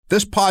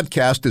This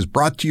podcast is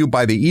brought to you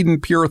by the Eden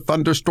Pure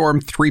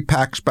Thunderstorm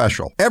 3-pack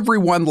special.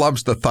 Everyone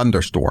loves the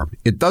Thunderstorm.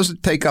 It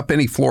doesn't take up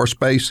any floor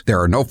space, there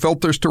are no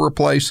filters to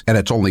replace, and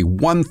it's only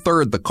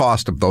 1/3 the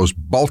cost of those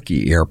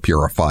bulky air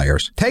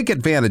purifiers. Take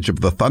advantage of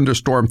the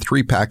Thunderstorm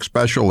 3-pack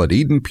special at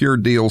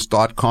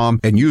EdenPureDeals.com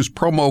and use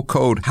promo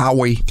code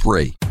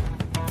Howie3.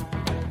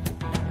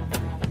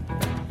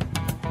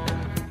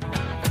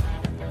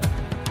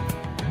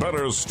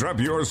 Better strap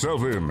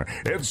yourself in.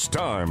 It's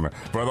time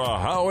for the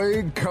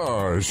Howie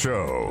Carr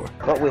Show.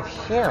 But with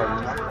him,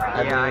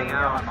 I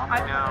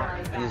know.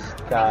 He's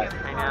got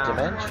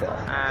dementia.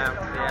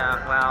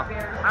 Well,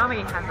 I don't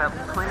think he has that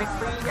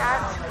clinically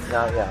yet.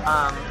 Not yet.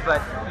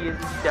 But he's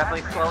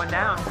definitely slowing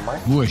down.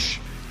 Whoosh.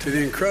 To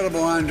the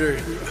incredible Andre,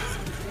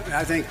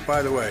 I think,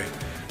 by the way,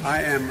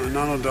 I am an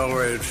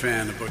unadulterated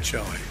fan of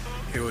Bocelli.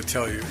 He will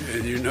tell you,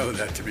 and you know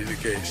that to be the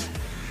case.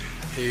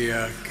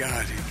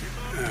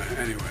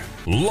 Anyway.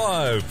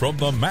 Live from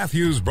the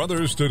Matthews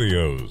Brothers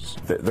Studios.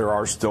 There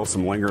are still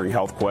some lingering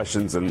health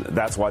questions, and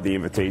that's why the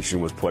invitation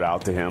was put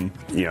out to him.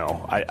 You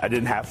know, I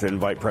didn't have to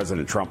invite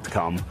President Trump to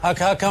come.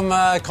 How come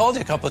I called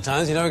you a couple of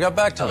times? You never got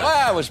back to me.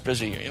 I was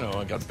busy.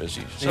 I got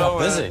busy. You got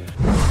busy?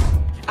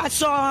 I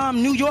saw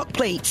New York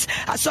plates.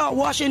 I saw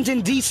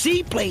Washington,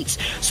 D.C. plates.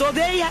 So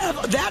they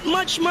have that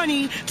much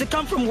money to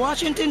come from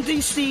Washington,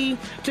 D.C.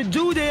 to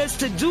do this,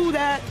 to do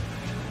that.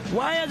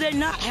 Why are they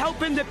not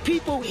helping the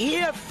people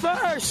here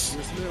first?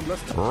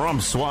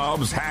 Rump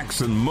swabs,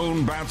 hacks, and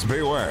moonbats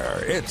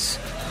beware. It's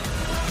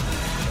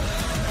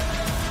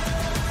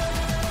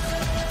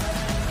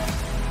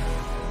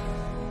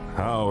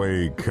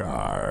Howie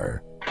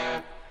Carr.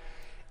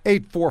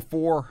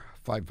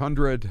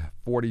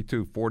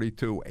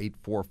 844-500-4242,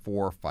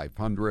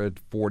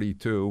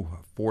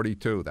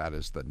 844-500-4242. That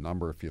is the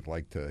number if you'd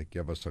like to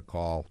give us a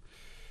call.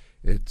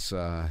 It's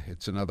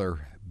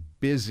another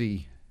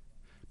busy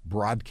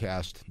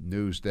broadcast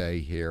news day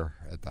here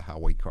at the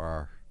Howie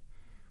Carr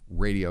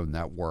Radio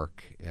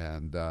Network,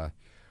 and I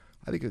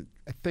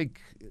think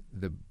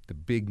the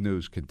big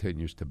news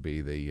continues to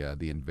be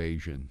the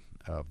invasion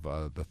of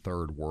the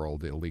third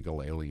world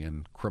illegal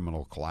alien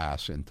criminal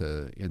class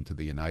into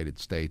the United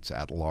States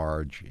at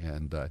large,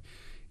 and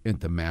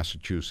into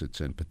Massachusetts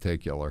in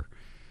particular,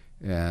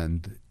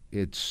 and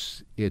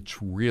it's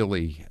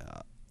really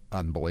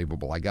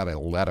unbelievable. I got a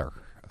letter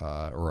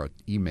or an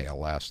email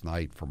last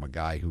night from a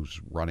guy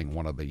who's running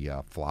one of the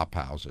flop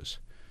houses.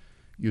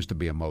 Used to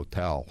be a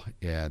motel,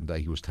 and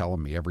he was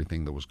telling me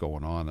everything that was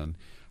going on. And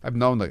I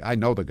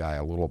know the guy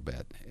a little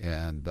bit,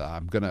 and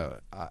I'm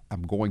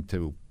going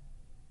to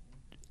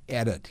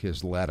edit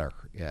his letter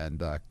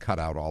and cut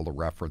out all the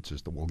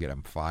references that will get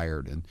him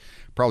fired, and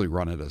probably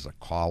run it as a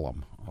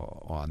column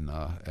on.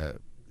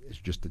 It's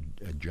just a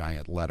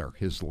giant letter,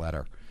 his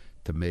letter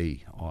to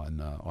me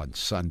on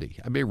Sunday.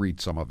 I may read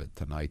some of it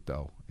tonight,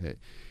 though.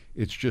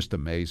 It's just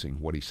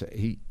amazing what he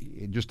said.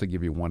 Just to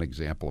give you one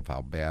example of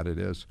how bad it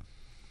is,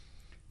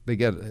 they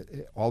get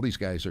all these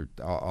guys are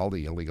all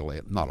the illegal,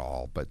 not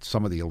all, but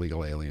some of the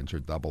illegal aliens are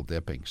double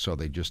dipping. So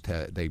they just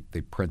they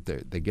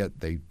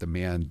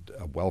demand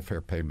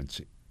welfare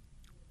payments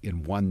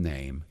in one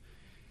name,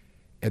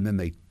 and then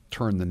they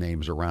turn the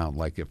names around.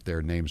 Like if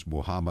their name's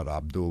Muhammad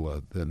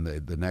Abdullah, then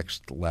the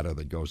next letter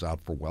that goes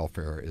out for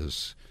welfare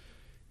is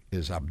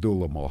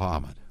Abdullah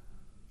Muhammad.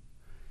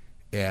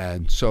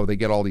 And so they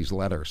get all these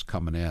letters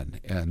coming in,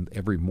 and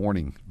every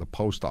morning the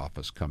post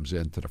office comes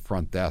in to the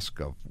front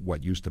desk of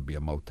what used to be a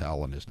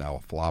motel and is now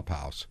a flop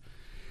house,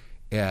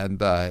 and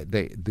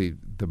the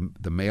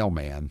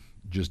mailman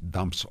just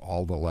dumps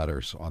all the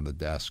letters on the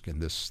desk,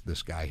 and this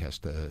guy has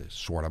to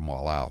sort them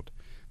all out,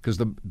 because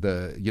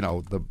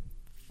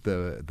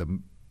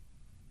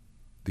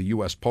the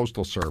U.S.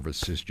 Postal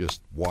Service is just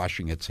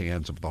washing its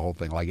hands of the whole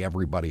thing, like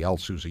everybody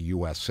else who's a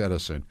U.S.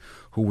 citizen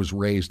who was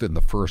raised in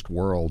the first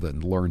world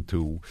and learned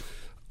to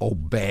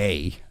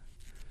obey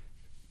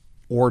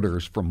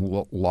orders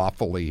from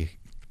lawfully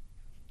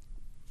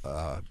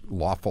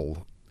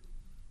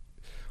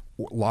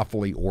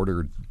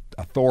ordered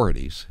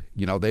authorities.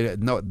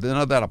 None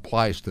of that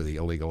applies to the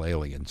illegal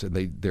aliens, and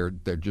their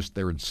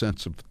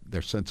sense of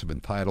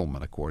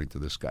entitlement, according to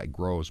this guy,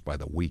 grows by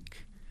the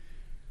week,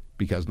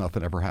 because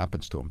nothing ever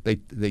happens to them.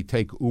 They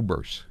take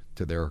Ubers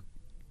to their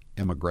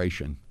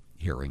immigration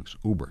hearings,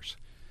 Ubers.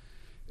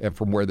 And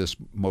from where this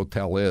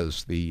motel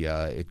is,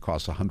 it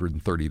costs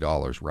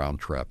 $130 round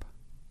trip.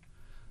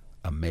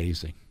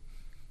 Amazing.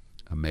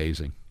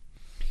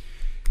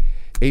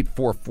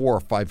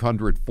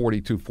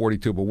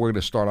 844-500-4242. But we're going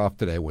to start off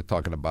today with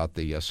talking about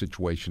the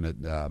situation at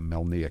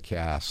Melnia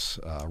Cass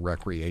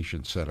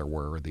Recreation Center,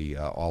 where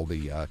all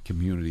the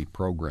community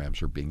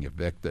programs are being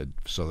evicted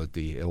so that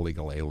the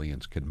illegal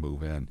aliens can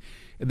move in.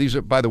 And these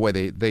are, by the way,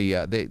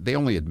 they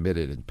only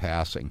admitted in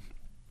passing.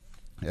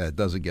 It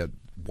doesn't get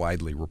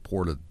widely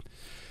reported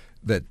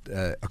that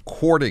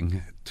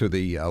according to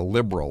the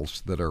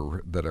liberals that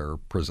are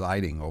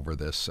presiding over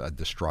this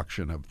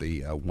destruction of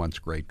the once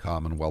great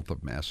Commonwealth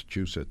of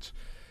Massachusetts,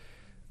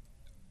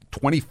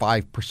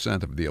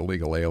 25% of the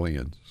illegal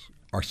aliens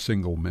are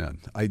single men.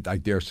 I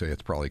dare say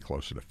it's probably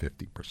closer to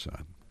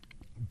 50%.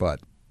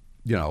 But,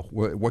 you know,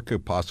 what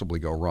could possibly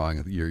go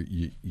wrong?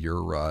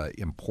 You're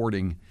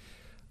importing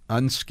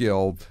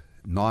unskilled,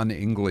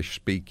 non-English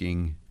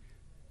speaking,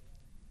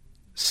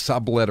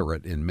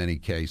 subliterate in many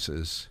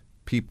cases,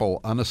 people,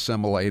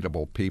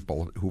 unassimilatable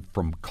people who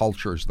from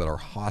cultures that are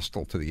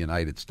hostile to the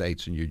United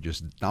States, and you're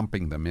just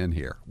dumping them in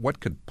here. What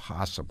could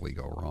possibly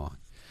go wrong?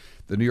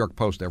 The New York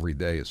Post every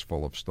day is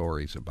full of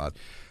stories about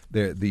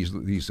these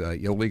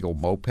illegal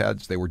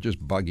mopeds. They were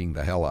just bugging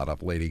the hell out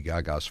of Lady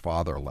Gaga's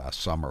father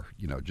last summer,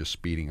 you know, just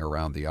speeding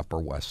around the Upper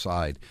West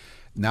Side.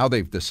 Now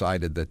they've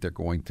decided that they're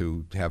going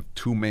to have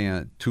two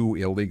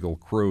illegal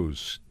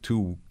crews,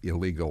 2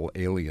 illegal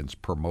aliens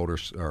per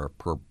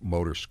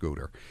motor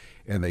scooter,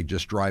 and they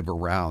just drive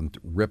around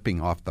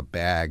ripping off the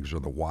bags or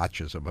the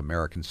watches of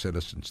American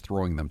citizens,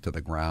 throwing them to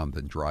the ground,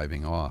 and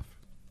driving off.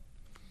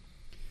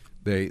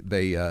 They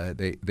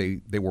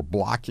were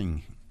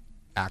blocking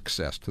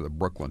access to the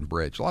Brooklyn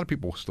Bridge. A lot of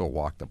people still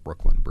walk the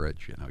Brooklyn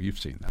Bridge. You know, you've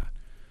seen that.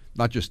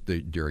 Not just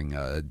during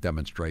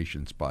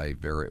demonstrations by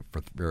for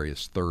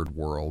various third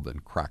world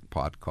and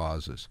crackpot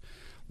causes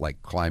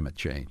like climate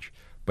change,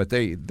 but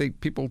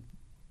people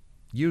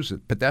use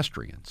it,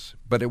 pedestrians.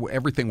 But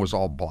everything was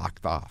all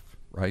blocked off,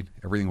 right?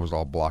 Everything was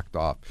all blocked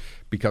off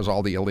because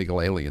all the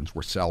illegal aliens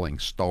were selling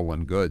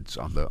stolen goods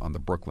on the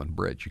Brooklyn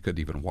Bridge. You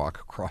couldn't even walk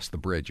across the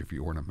bridge if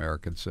you were an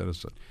American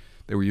citizen.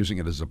 They were using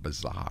it as a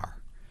bazaar.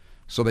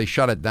 So they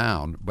shut it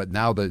down, but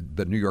now the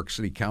New York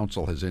City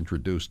Council has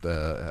introduced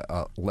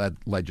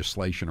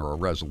legislation or a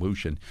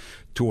resolution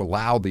to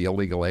allow the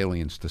illegal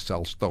aliens to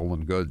sell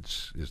stolen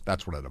goods.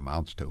 That's what it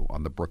amounts to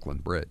on the Brooklyn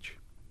Bridge,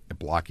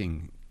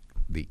 blocking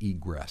the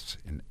egress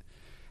and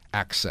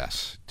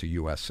access to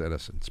U.S.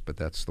 citizens. But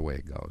that's the way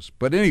it goes.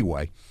 But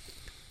anyway,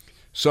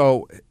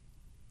 so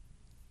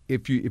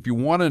if you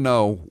want to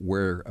know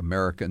where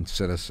American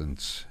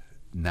citizens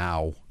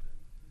now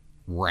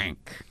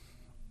rank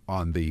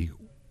on the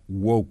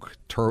woke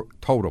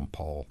totem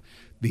pole,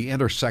 the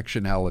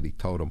intersectionality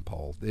totem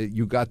pole,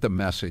 you got the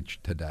message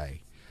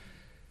today.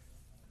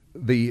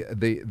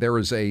 There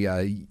is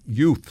a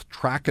youth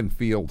track and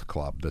field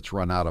club that's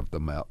run out of the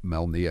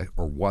Melnia,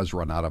 or was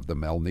run out of the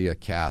Melnia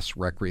Cass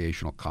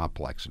Recreational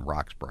Complex in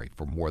Roxbury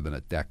for more than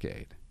a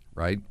decade,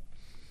 right?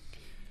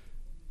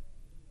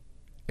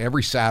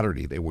 Every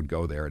Saturday they would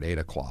go there at 8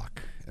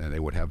 o'clock, and they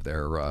would have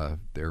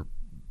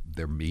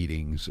their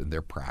meetings and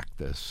their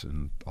practice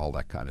and all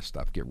that kind of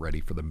stuff, get ready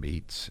for the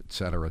meets, et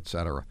cetera, et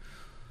cetera.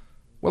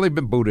 Well, they've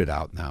been booted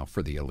out now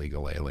for the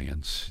illegal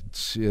aliens.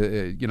 It's,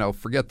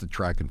 forget the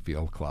track and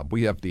field club.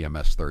 We have the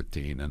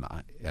MS-13 and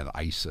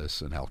ISIS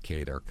and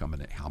Al-Qaeda are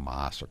coming in,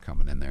 Hamas are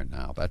coming in there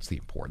now. That's the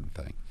important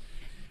thing,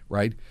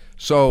 right?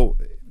 So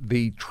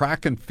the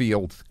track and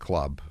field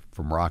club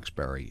from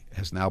Roxbury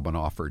has now been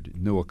offered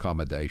new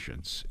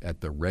accommodations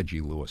at the Reggie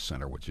Lewis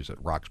Center, which is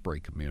at Roxbury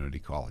Community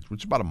College,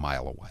 which is about a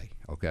mile away,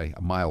 okay?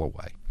 A mile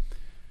away.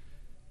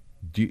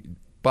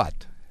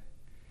 But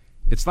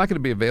it's not going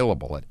to be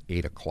available at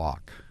 8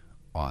 o'clock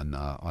on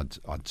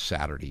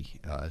Saturday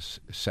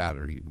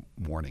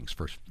mornings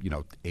for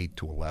 8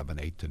 to 11,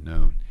 8 to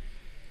noon.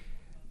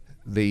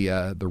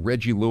 The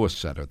Reggie Lewis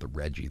Center, the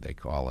Reggie they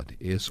call it,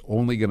 is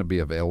only going to be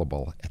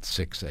available at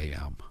 6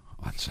 a.m.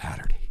 on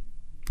Saturday.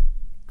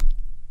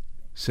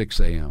 6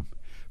 a.m.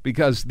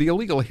 because the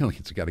illegal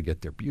aliens have got to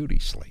get their beauty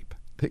sleep.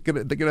 They're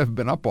gonna have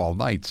been up all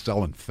night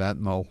selling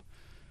fentanyl,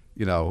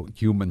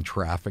 human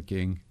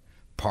trafficking,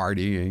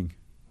 partying,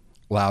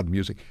 loud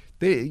music.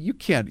 You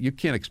can't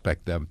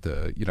expect them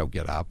to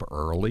get up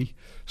early.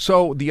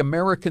 So the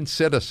American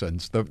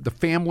citizens, the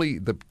family,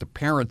 the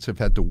parents have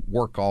had to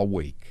work all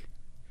week,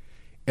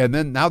 and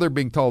then now they're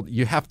being told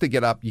you have to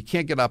get up. You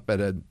can't get up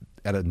at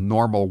a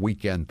normal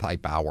weekend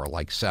type hour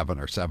like 7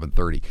 or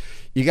 7:30.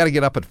 You got to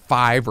get up at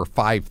 5 or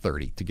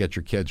 5:30 to get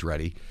your kids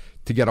ready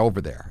to get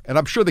over there. And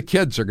I'm sure the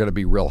kids are going to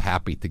be real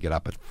happy to get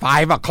up at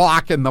 5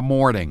 o'clock in the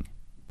morning.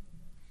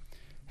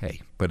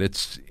 Hey, but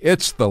it's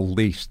the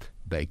least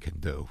they can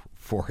do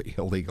for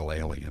illegal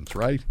aliens,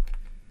 right?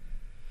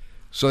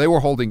 So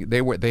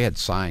they had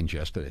signs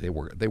yesterday.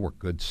 They were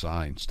good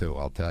signs too,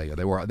 I'll tell you.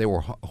 They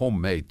were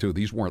homemade too.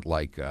 These weren't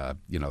like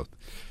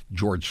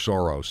George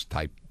Soros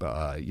type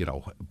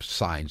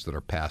signs that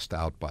are passed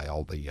out by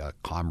all the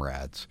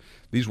comrades.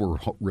 These were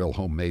real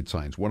homemade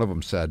signs. One of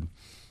them said,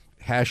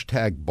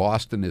 #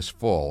 Boston is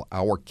full.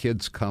 Our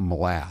kids come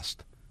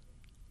last.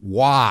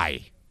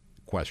 Why? ?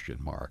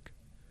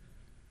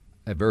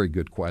 A very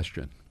good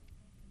question.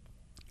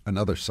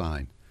 Another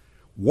sign.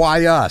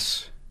 Why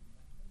us?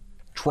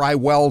 Try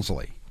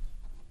Wellesley.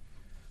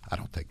 I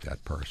don't take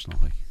that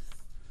personally.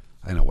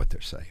 I know what they're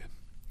saying.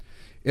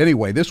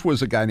 Anyway, this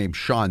was a guy named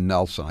Sean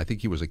Nelson. I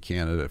think he was a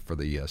candidate for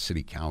the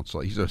city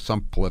council. He's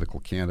some political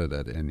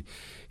candidate, and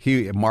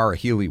Mara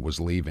Healey was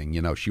leaving.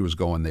 She was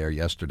going there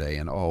yesterday,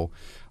 and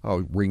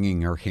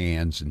wringing her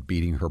hands and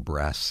beating her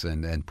breasts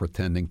and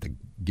pretending to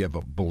give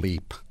a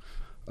bleep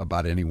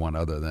about anyone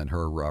other than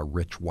her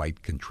rich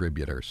white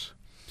contributors.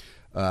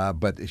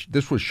 But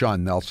this was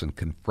Sean Nelson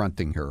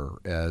confronting her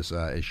as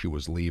she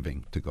was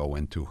leaving to go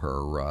into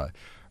her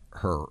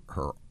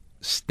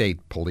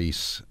state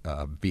police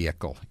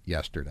vehicle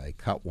yesterday.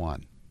 Cut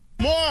one.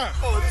 More.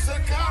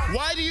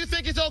 Why do you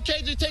think it's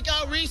okay to take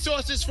out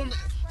resources from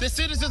the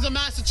citizens of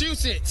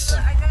Massachusetts?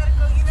 I gotta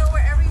go. You know,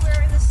 we're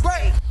everywhere in the state.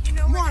 Right. You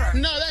know,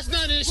 no, that's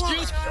not an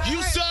excuse.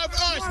 You serve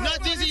us,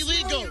 not these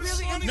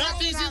illegals. Not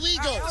these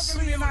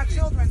illegals. You're not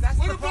children. That's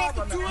the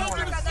problem. We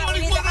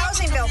need the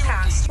housing bill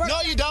passed.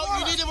 No, you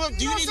don't.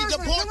 You need to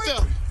deport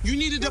them. You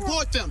need to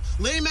deport them.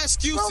 Lame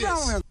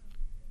excuses.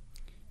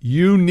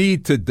 You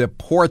need to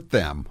deport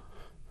them.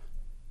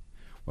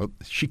 Well,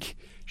 she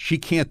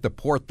can't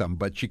deport them,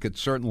 but she could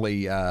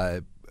certainly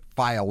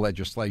file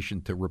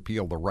legislation to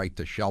repeal the right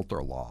to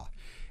shelter law.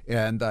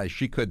 And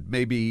she could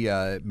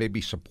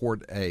maybe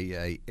support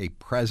a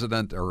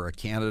president or a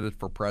candidate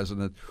for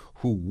president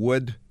who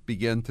would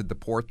begin to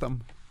deport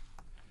them.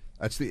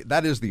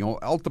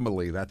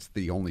 Ultimately that's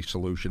the only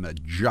solution: a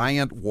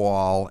giant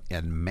wall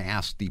and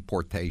mass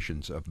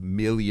deportations of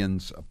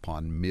millions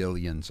upon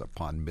millions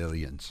upon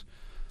millions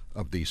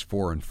of these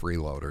foreign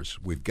freeloaders.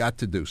 We've got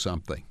to do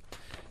something.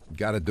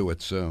 Got to do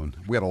it soon.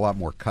 We had a lot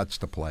more cuts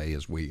to play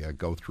as we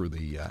go through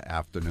the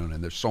afternoon,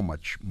 and there's so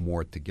much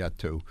more to get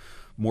to.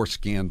 More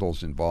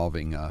scandals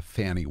involving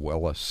Fannie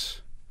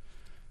Willis,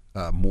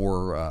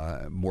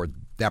 more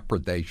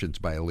depredations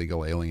by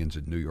illegal aliens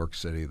in New York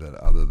City that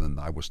other than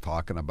I was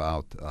talking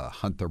about,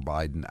 Hunter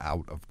Biden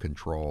out of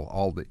control.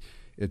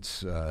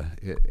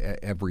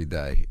 Every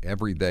day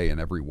in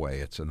every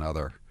way, it's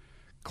another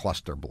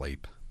cluster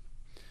bleep.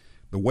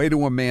 The way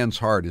to a man's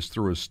heart is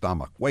through his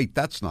stomach. Wait,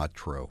 that's not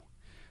true.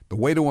 The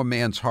way to a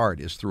man's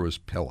heart is through his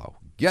pillow.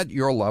 Get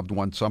your loved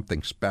one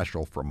something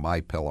special from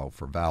MyPillow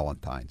for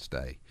Valentine's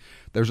Day.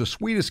 There's a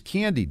sweetest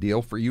candy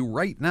deal for you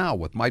right now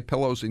with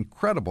MyPillow's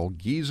incredible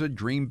Giza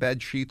Dream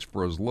Bed Sheets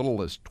for as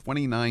little as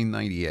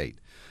 $29.98.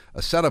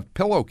 A set of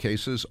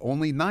pillowcases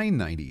only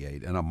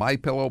 $9.98, and a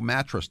MyPillow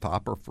mattress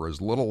topper for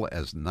as little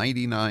as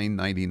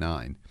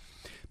 $99.99.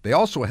 They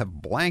also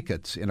have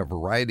blankets in a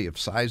variety of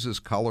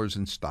sizes, colors,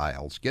 and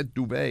styles. Get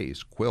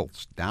duvets,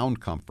 quilts, down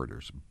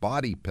comforters,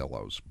 body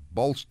pillows,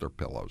 bolster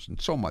pillows,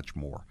 and so much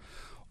more,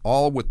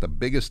 all with the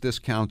biggest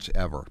discounts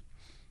ever.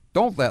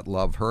 Don't let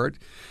love hurt.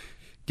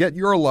 Get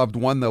your loved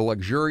one the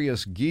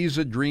luxurious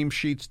Giza Dream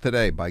Sheets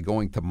today by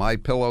going to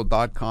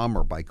MyPillow.com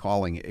or by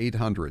calling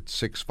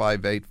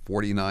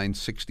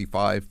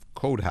 800-658-4965,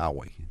 code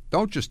Howie.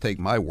 Don't just take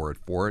my word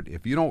for it.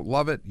 If you don't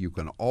love it, you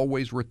can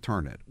always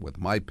return it with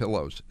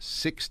MyPillow's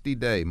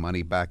 60-day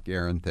money-back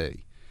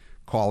guarantee.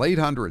 Call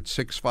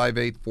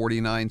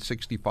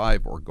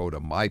 800-658-4965 or go to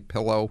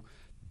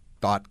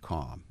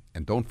MyPillow.com.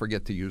 And don't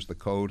forget to use the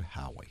code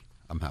Howie.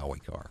 I'm Howie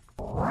Carr.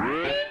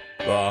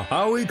 The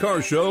Howie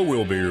Carr Show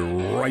will be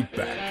right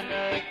back.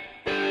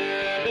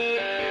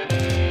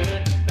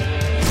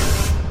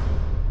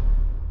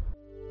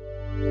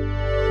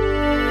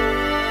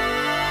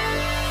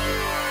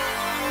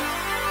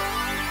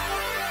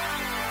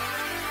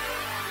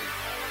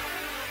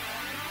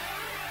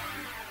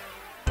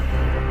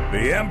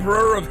 The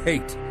Emperor of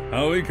Hate,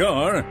 Howie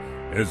Carr,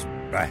 is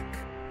back.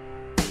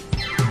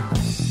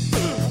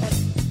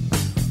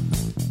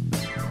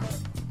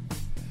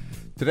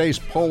 Today's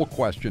poll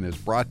question is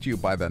brought to you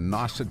by the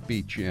Nauset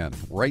Beach Inn.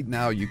 Right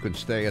now, you can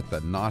stay at the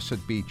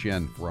Nauset Beach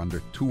Inn for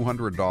under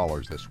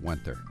 $200 this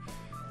winter.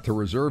 To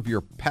reserve your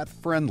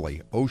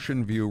pet-friendly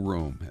ocean view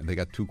room, and they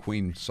got 2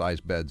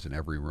 queen-size beds in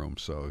every room,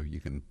 so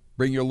you can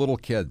bring your little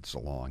kids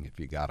along if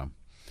you got them.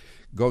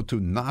 Go to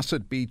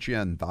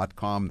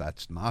NausetBeachInn.com.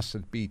 That's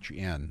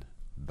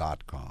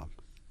NausetBeachInn.com.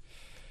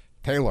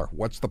 Taylor,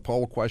 what's the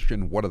poll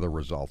question? What are the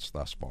results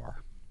thus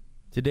far?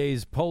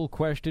 Today's poll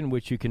question,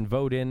 which you can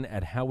vote in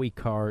at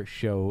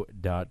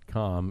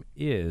HowieCarrShow.com,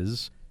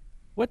 is: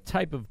 what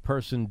type of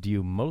person do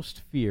you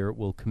most fear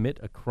will commit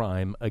a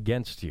crime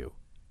against you?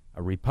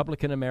 A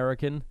Republican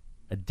American,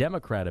 a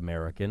Democrat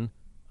American,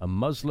 a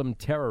Muslim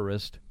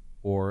terrorist,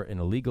 or an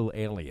illegal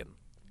alien?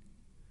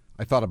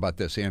 I thought about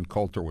this. Ann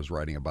Coulter was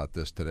writing about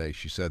this today.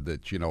 She said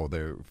that,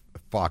 the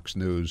Fox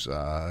News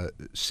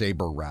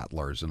saber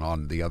rattlers and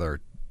on the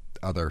other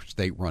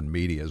state-run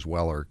media as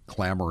well are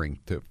clamoring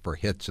for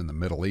hits in the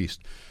Middle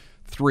East.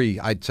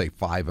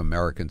 5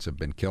 Americans have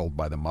been killed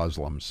by the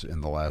Muslims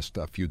in the last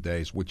few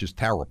days, which is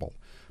terrible.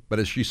 But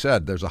as she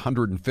said, there's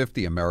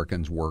 150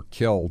 Americans were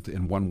killed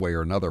in one way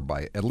or another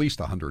by at least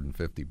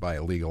 150 by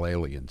illegal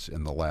aliens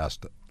in the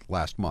last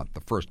month, the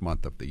first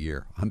month of the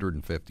year.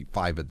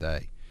 155 a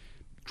day.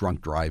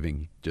 Drunk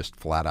driving, just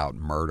flat-out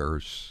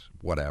murders,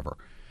 whatever.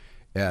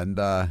 And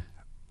I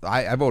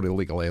vote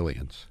illegal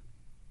aliens.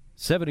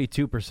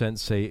 72%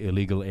 say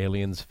illegal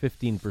aliens,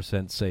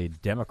 15% say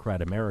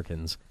Democrat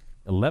Americans,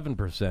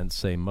 11%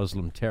 say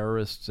Muslim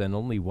terrorists, and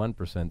only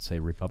 1% say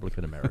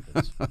Republican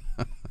Americans.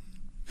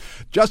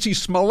 Jussie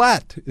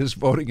Smollett is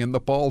voting in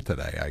the poll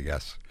today, I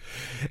guess.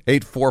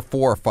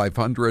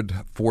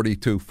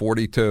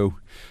 844-500-4242,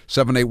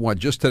 781.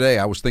 Just today,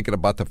 I was thinking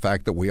about the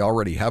fact that we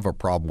already have a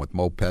problem with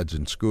mopeds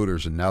and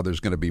scooters, and now there's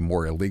going to be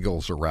more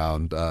illegals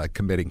around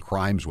committing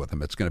crimes with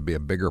them. It's going to be a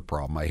bigger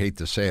problem. I hate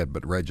to say it,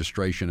 but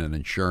registration and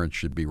insurance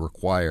should be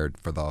required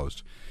for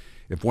those.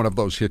 If one of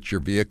those hits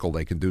your vehicle,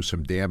 they can do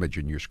some damage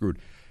and you're screwed.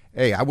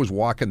 Hey, I was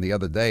walking the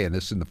other day, and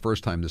this isn't the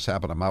first time this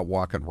happened. I'm out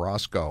walking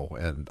Roscoe,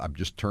 and I'm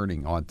just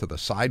turning onto the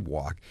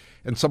sidewalk,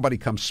 and somebody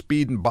comes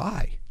speeding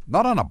by.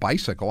 Not on a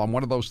bicycle, on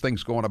one of those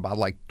things going about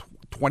like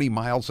 20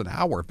 miles an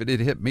hour. If it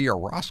had hit me or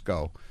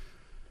Roscoe,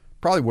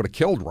 probably would have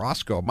killed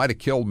Roscoe. It might have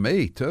killed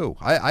me, too.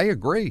 I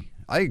agree.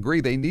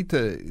 They need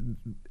to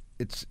 –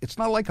 it's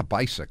not like a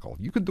bicycle.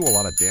 You can do a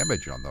lot of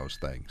damage on those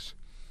things.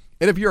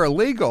 And if you're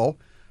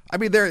illegal, I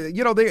mean, they're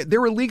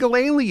illegal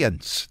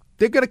aliens.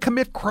 They're going to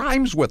commit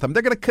crimes with them.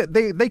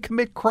 They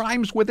commit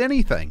crimes with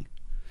anything.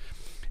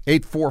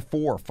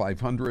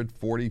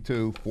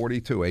 844-500-4242.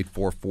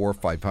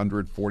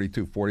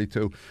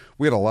 844-500-4242.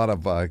 We had a lot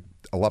of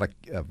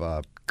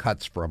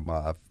cuts from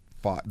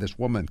this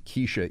woman,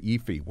 Keisha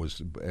Efi,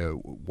 was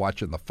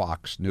watching the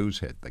Fox News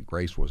hit that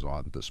Grace was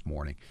on this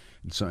morning,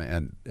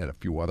 and a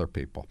few other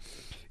people.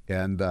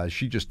 And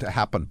she just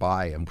happened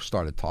by and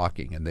started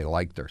talking, and they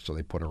liked her, so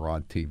they put her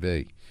on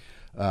TV.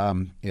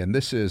 And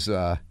this is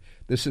Keisha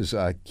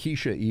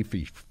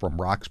Efi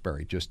from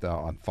Roxbury, just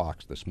on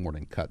Fox this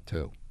morning, cut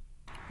 2.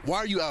 Why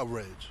are you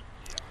outraged?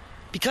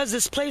 Because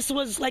this place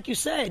was, like you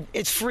said,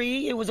 it's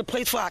free. It was a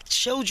place for our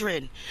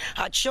children.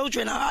 I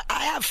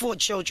have 4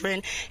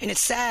 children, and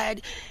it's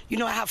sad.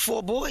 I have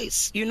 4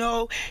 boys,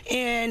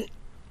 and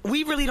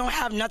we really don't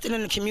have nothing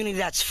in the community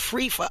that's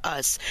free for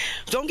us.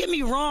 Don't get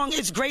me wrong.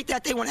 It's great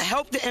that they want to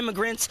help the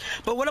immigrants,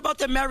 but what about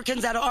the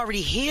Americans that are already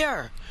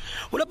here?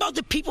 What about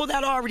the people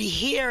that are already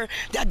here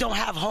that don't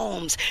have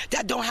homes,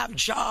 that don't have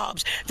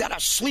jobs, that are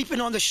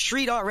sleeping on the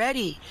street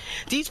already?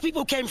 These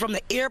people came from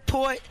the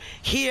airport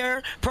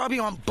here, probably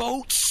on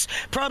boats,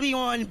 probably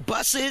on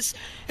buses,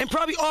 and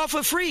probably all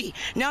for free.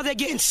 Now they're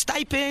getting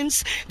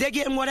stipends. They're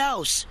getting what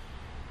else?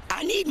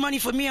 I need money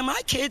for me and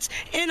my kids,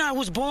 and I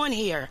was born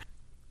here.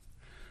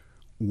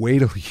 Wait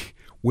till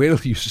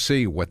you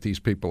see what these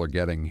people are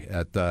getting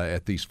at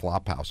these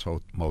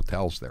flophouse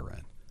motels they're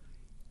in.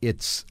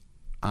 It's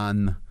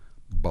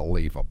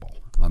unbelievable.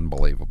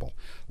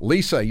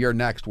 Lisa, you're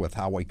next with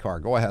Howie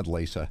Carr. Go ahead,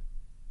 Lisa.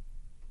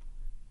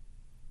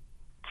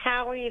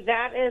 Howie,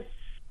 that is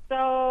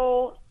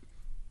so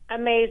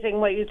amazing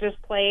what you just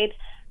played.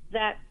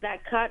 That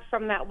cut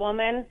from that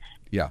woman.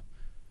 Yeah.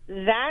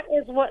 That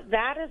is what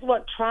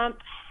Trump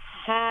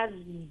has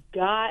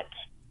got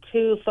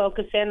to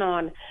focus in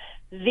on.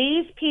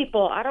 These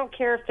people, I don't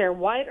care if they're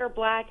white or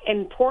black,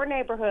 in poor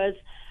neighborhoods,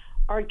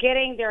 are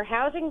getting their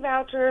housing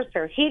vouchers,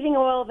 their heating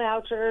oil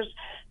vouchers,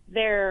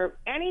 their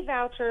any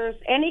vouchers,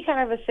 any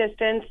kind of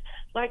assistance,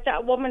 like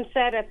that woman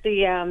said at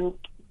the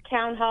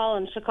town hall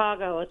in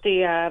Chicago at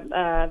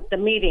the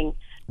meeting.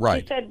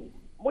 Right. She said,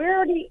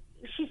 where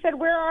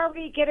are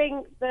we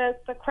getting the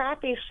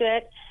crappy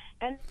shit?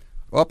 And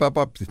up.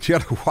 You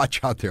got to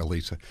watch out there,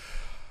 Lisa.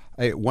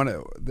 Hey,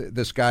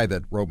 this guy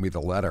that wrote me the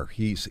letter,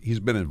 he's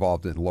been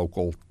involved in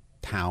local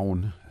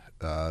town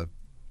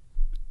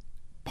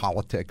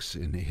politics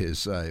in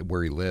his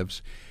where he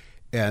lives,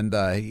 and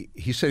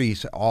he said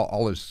he's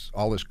all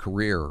his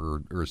career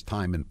or his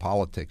time in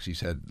politics. He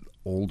said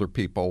older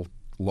people,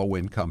 low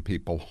income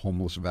people,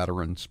 homeless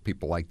veterans,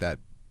 people like that,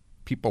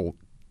 people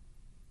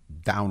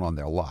down on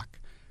their luck,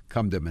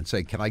 come to him and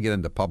say, "Can I get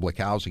into public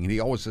housing?" And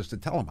he always has to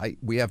tell them,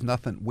 "We have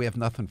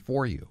nothing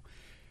for you."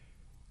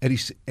 And he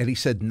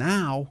said,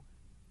 now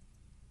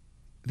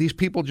these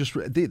people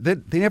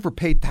they never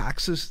paid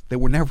taxes. They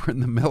were never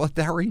in the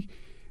military.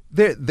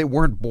 They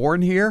weren't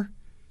born here.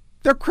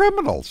 They're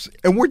criminals,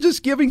 and we're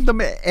just giving them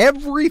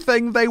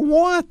everything they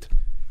want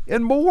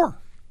and more.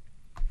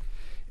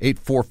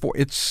 844.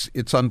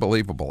 It's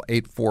unbelievable.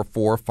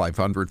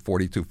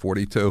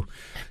 844-500-4242.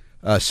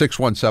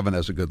 617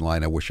 has a good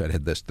line. I wish I'd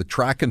had this. The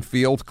Track and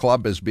Field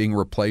Club is being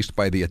replaced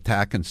by the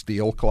Attack and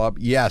Steel Club.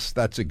 Yes,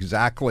 that's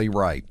exactly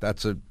right.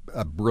 That's a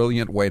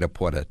brilliant way to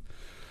put it.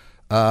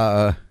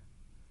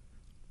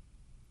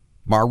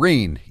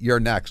 Maureen, you're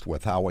next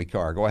with Howie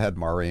Carr. Go ahead,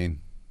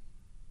 Maureen.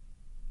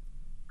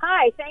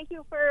 Hi, thank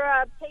you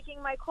for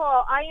taking my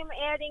call. I am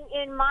adding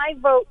in my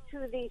vote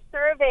to the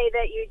survey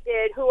that you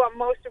did, who I'm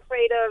most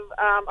afraid of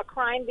a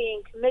crime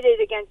being committed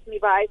against me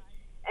by.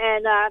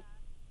 And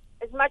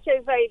as much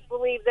as I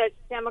believe that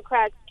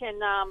Democrats can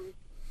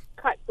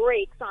cut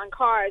brakes on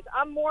cars,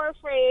 I'm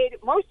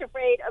most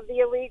afraid of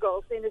the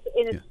illegals in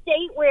a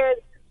state where,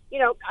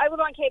 I live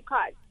on Cape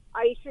Cod.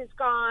 ICE is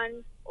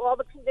gone. All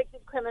the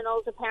convicted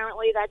criminals,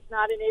 apparently that's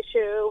not an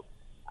issue.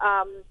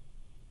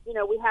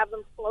 We have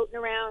them floating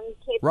around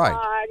Cape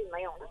Cod in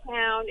my own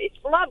town. It's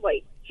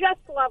lovely, just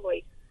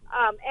lovely.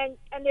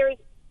 And there's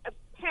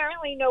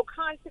apparently no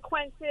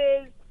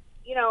consequences.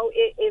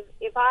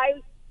 If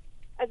I,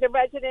 as a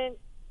resident,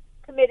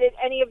 committed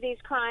any of these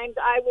crimes,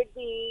 I would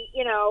be,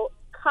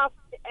 cuffed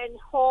and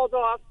hauled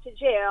off to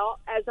jail,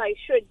 as I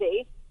should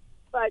be.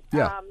 But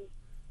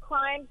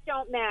crimes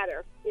don't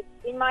matter.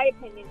 In my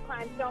opinion,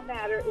 crimes don't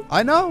matter.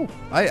 I know.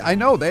 I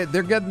know.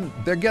 They're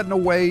getting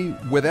away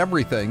with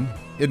everything.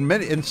 In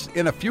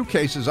a few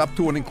cases, up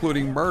to and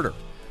including murder.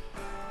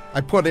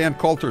 I put Ann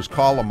Coulter's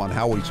column on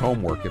Howie's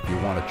homework if you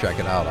want to check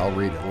it out. I'll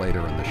read it later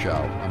in the show.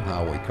 I'm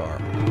Howie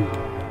Carr.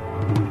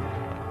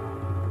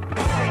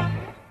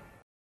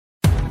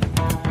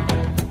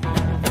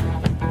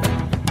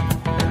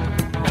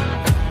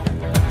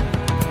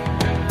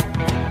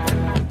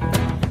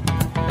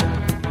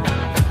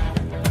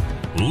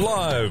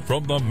 Live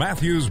from the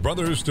Matthews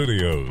Brothers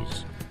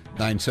Studios.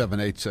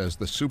 978 says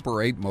the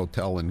Super 8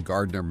 motel in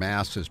Gardner,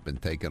 Mass. has been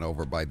taken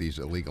over by these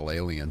illegal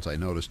aliens. I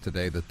noticed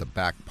today that the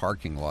back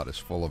parking lot is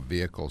full of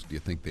vehicles. Do you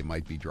think they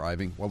might be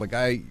driving? Well, the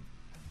guy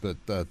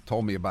that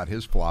told me about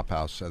his flop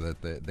house said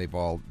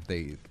that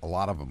a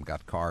lot of them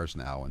got cars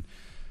now. And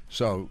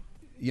so,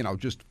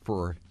 just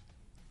for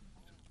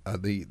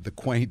the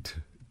quaint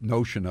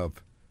notion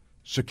of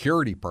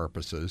security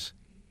purposes,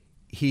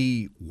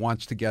 he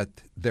wants to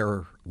get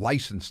their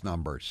license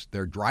numbers,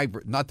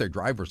 not their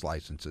driver's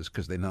licenses,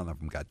 because none of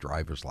them got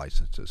driver's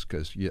licenses,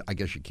 because I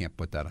guess you can't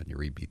put that on your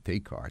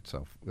EBT card,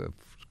 so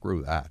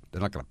screw that. They're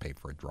not going to pay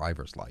for a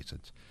driver's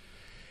license.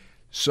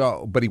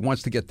 So, but he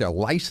wants to get their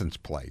license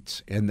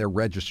plates and their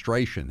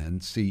registration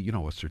and see,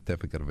 a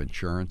certificate of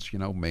insurance,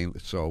 mainly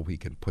so he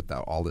can put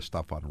all this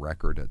stuff on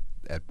record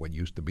at what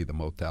used to be the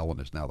motel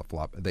and is now the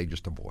flop. They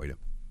just avoid him.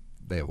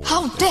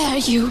 How dare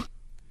you!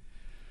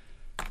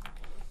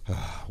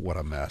 What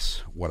a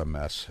mess. What a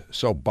mess.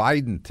 So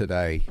Biden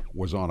today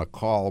was on a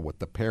call with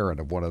the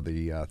parent of one of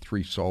the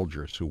three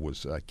soldiers who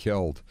was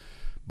killed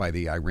by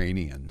the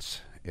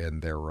Iranians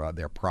and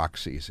their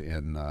proxies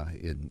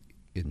in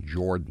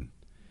Jordan.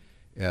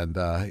 And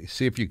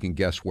see if you can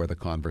guess where the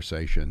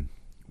conversation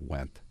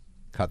went.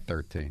 Cut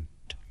 13.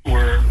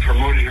 We're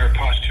promoting her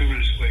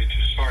posthumously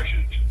to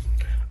sergeant.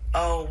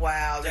 Oh,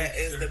 wow. That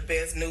is the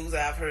best news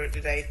I've heard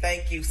today.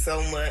 Thank you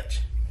so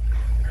much.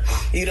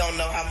 You don't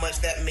know how much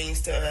that means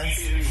to us.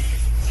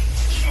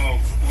 Oh,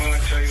 well, I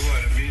tell you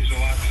what, it means a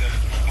lot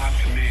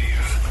to me.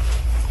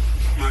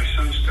 My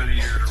son spent a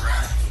year in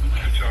Iraq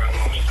until I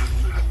lost him,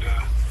 and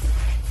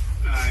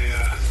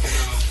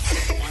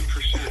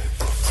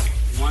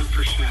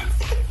 1%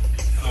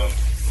 of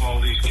all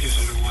these kids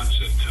are the ones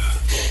that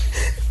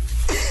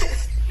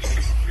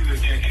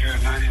take care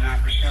of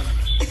 99% of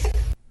us.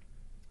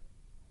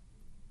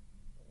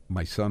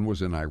 My son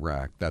was in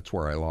Iraq. That's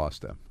where I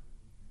lost him.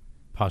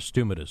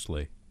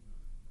 Posthumously.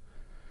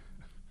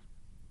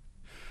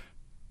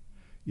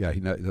 Yeah, he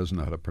doesn't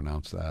know how to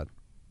pronounce that.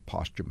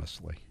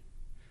 Posthumously.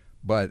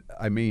 But,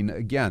 I mean,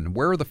 again,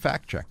 where are the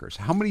fact checkers?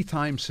 How many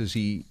times has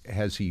he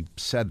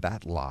said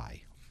that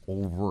lie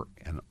over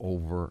and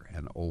over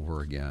and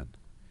over again?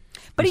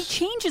 But he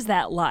changes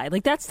that lie.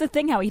 Like, that's the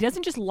thing, Howie. He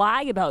doesn't just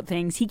lie about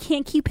things. He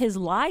can't keep his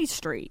lies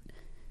straight.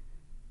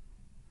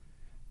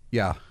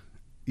 Yeah.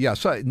 Yeah,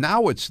 so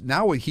now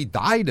he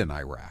died in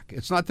Iraq.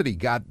 It's not that he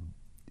got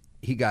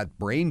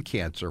brain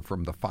cancer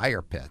from the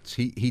fire pits.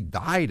 He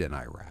died in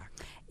Iraq.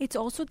 It's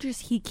also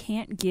just he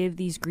can't give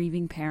these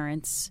grieving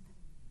parents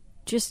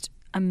just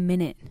a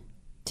minute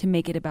to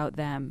make it about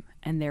them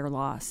and their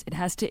loss. It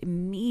has to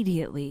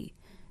immediately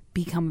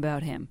become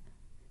about him.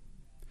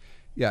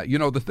 Yeah,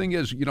 the thing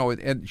is,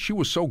 and she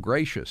was so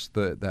gracious,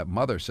 that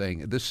mother,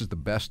 saying, this is the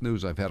best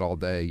news I've had all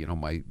day.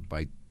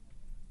 My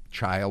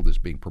child is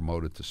being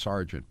promoted to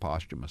sergeant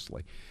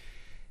posthumously.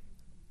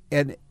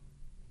 And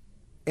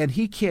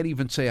he can't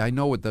even say, I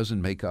know it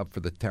doesn't make up for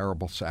the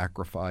terrible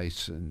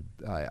sacrifice, and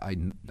I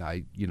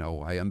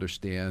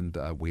understand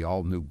we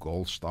all knew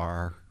Gold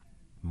Star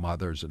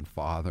mothers and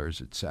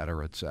fathers, et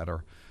cetera, et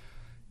cetera.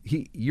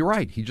 You're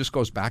right. He just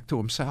goes back to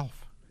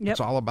himself. Yep. It's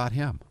all about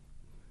him.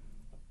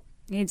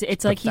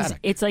 It's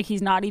like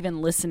he's not even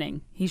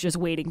listening. He's just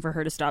waiting for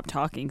her to stop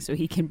talking so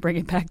he can bring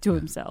it back to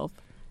himself.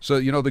 So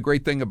the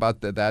great thing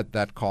about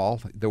that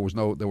call, there was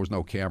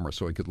no camera,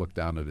 so he could look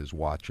down at his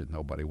watch and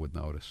nobody would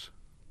notice.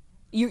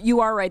 You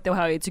are right, though,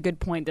 Howie. It's a good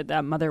point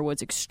that mother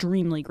was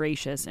extremely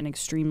gracious and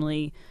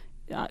extremely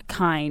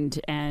kind,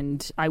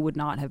 and I would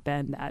not have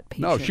been that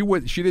patient.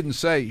 No, she didn't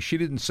say.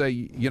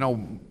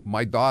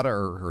 My daughter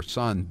or her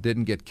son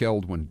didn't get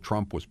killed when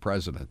Trump was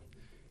president,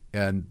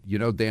 and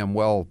damn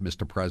well,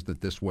 Mr. President,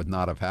 this would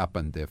not have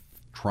happened if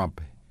Trump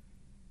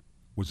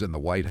was in the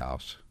White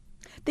House.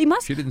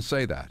 She didn't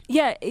say that.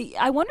 Yeah,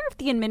 I wonder if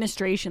the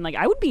administration,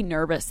 I would be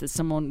nervous that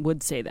someone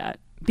would say that.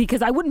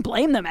 Because I wouldn't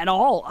blame them at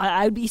all.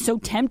 I'd be so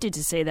tempted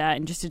to say that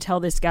and just to tell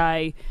this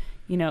guy,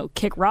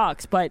 kick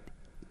rocks. But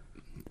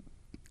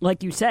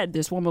like you said,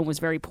 this woman was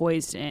very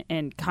poised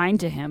and kind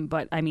to him.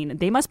 But, I mean,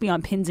 they must be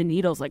on pins and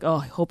needles. Like, oh,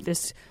 I hope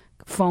this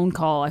phone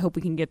call, I hope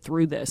we can get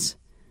through this.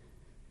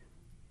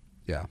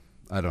 Yeah.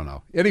 I don't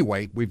know.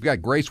 Anyway, we've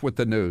got Grace with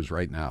the news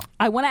right now.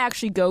 I want to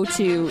actually go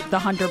to the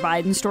Hunter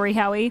Biden story,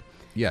 Howie.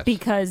 Yes.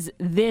 Because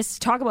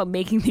talk about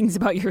making things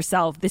about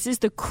yourself. This is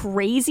the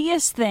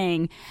craziest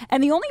thing.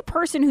 And the only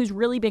person who's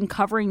really been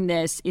covering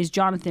this is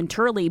Jonathan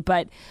Turley.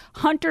 But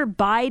Hunter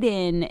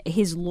Biden,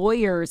 his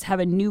lawyers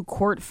have a new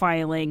court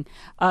filing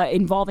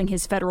involving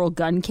his federal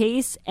gun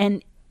case.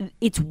 And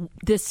it's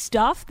the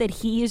stuff that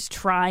he is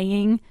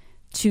trying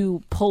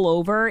to pull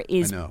over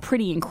is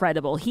pretty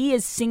incredible. He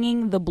is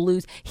singing the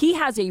blues. He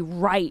has a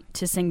right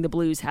to sing the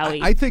blues,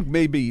 Howie. I think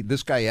maybe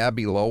this guy,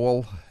 Abby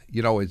Lowell,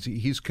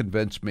 he's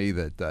convinced me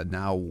that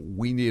now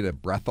we need a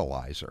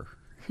breathalyzer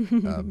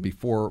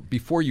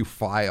before you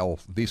file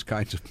these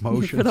kinds of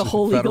motions for the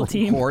whole federal legal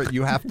team. Court.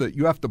 You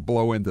have to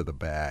blow into the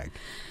bag.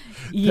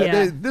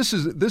 Yeah, this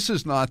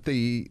is not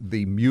the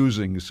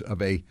musings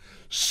of a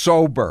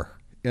sober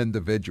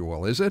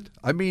individual, is it?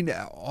 I mean,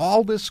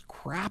 all this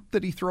crap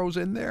that he throws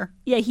in there.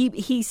 Yeah,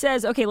 he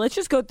says, okay, let's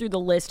just go through the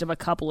list of a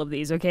couple of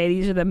these, okay?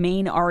 These are the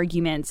main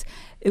arguments.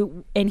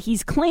 And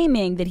he's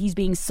claiming that he's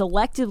being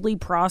selectively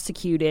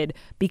prosecuted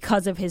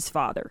because of his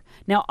father.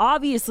 Now,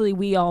 obviously,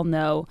 we all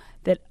know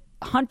that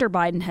Hunter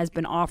Biden has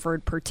been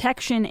offered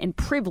protection and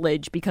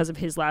privilege because of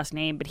his last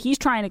name, but he's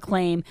trying to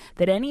claim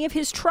that any of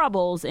his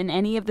troubles and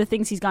any of the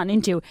things he's gotten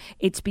into,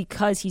 it's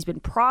because he's been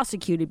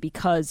prosecuted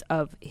because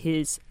of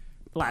his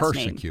last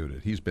name.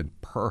 Persecuted. He's been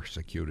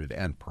persecuted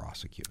and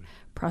prosecuted.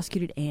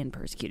 Prosecuted and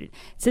persecuted.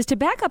 It says to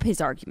back up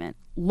his argument,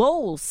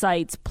 Lowell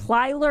cites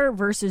Plyler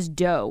versus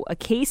Doe, a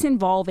case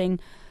involving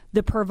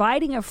the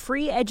providing of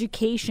free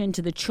education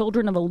to the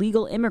children of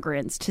illegal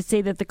immigrants, to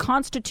say that the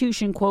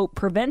Constitution, quote,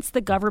 prevents the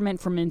government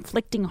from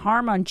inflicting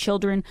harm on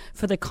children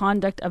for the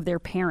conduct of their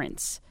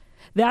parents.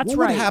 That's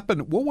right.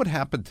 What would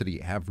happen to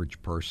the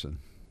average person,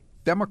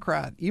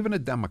 Democrat, even a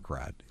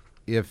Democrat,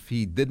 if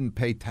he didn't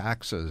pay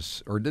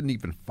taxes or didn't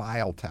even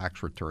file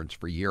tax returns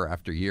for year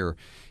after year,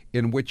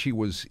 in which he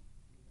was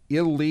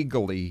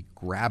illegally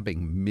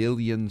grabbing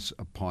millions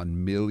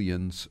upon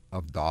millions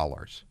of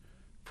dollars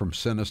from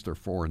sinister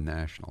foreign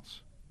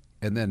nationals,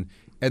 and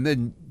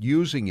then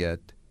using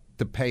it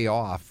to pay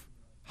off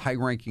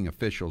high-ranking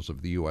officials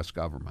of the U.S.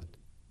 government?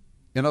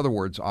 In other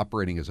words,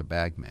 operating as a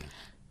bagman.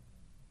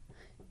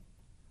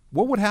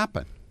 What would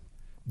happen?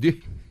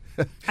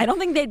 I don't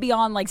think they'd be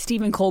on like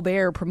Stephen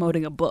Colbert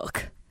promoting a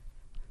book.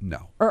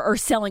 No. Or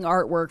selling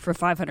artwork for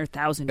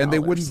 $500,000. And they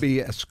wouldn't be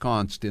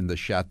ensconced in the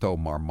Chateau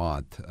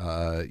Marmont,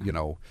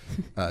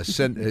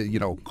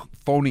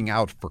 phoning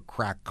out for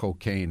crack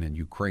cocaine and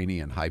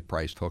Ukrainian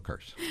high-priced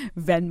hookers.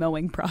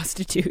 Venmoing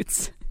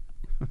prostitutes.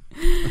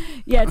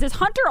 Yeah, it says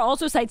Hunter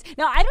also cites...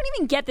 Now, I don't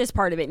even get this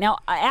part of it. Now,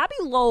 Abby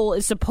Lowell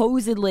is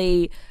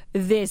supposedly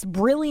this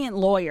brilliant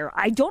lawyer.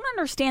 I don't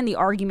understand the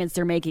arguments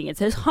they're making. It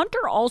says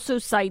Hunter also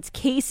cites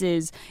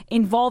cases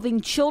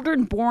involving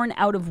children born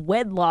out of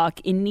wedlock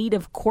in need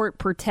of court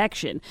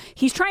protection.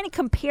 He's trying to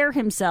compare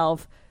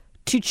himself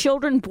to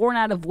children born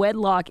out of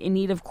wedlock in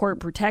need of court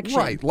protection.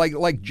 Right,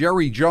 like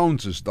Jerry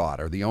Jones's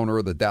daughter, the owner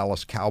of the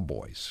Dallas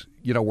Cowboys,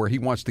 where he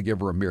wants to give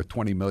her a mere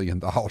 $20 million.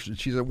 And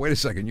she said, wait a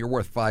second, you're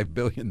worth $5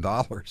 billion.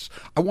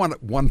 I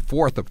want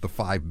 1/4 of the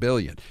 $5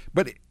 billion.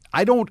 But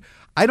I don't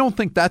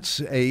think that's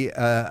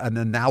an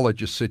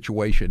analogous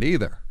situation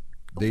either.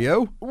 Do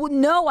you? Well,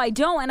 no, I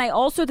don't. And I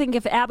also think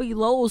if Abby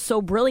Lowell is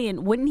so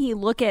brilliant, wouldn't he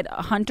look at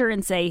Hunter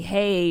and say,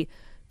 hey,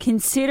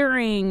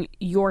 considering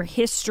your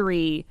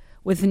history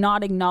with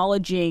not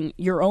acknowledging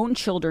your own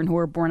children who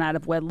are born out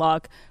of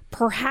wedlock,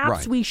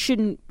 perhaps we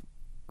shouldn't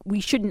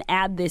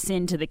add this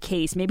into the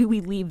case. Maybe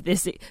we leave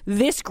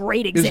this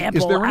great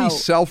example out. Is there any out.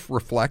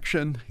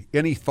 Self-reflection,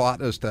 any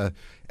thought as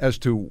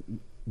to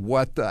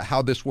what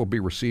how this will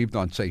be received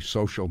on, say,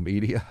 social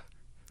media?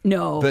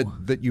 No.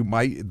 That you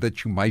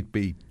might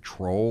be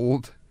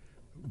trolled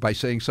by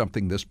saying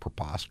something this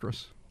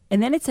preposterous?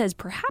 And then it says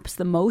perhaps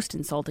the most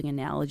insulting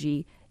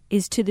analogy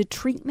is to the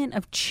treatment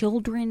of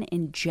children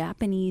in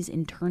Japanese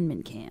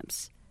internment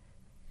camps.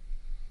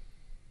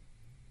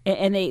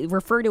 And they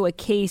refer to a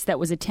case that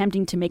was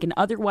attempting to make an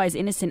otherwise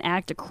innocent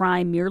act a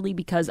crime merely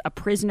because a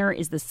prisoner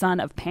is the son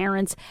of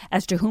parents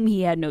as to whom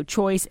he had no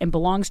choice and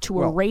belongs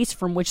to a race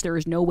from which there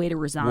is no way to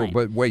resign.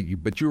 Well, but wait,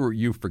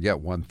 you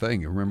forget one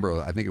thing.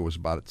 Remember, I think it was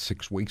about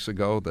 6 weeks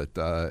ago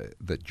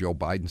that Joe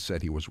Biden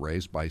said he was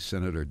raised by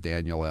Senator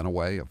Daniel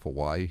Inouye of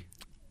Hawaii.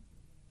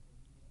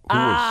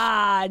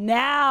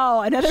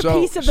 Now another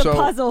piece of the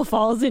puzzle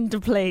falls into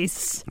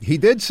place. He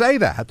did say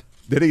that,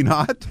 did he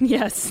not?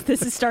 Yes,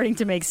 this is starting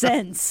to make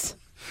sense.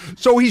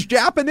 So he's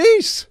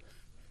Japanese.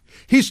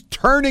 He's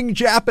turning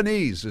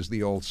Japanese, as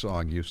the old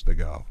song used to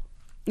go.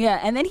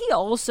 Yeah, and then he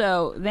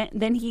also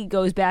then he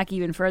goes back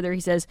even further. He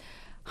says,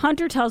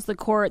 Hunter tells the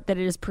court that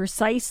it is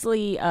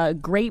precisely a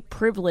great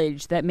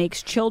privilege that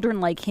makes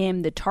children like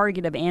him the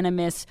target of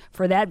animus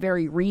for that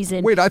very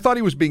reason. Wait, I thought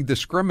he was being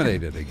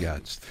discriminated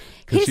against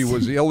because he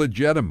was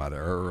illegitimate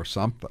or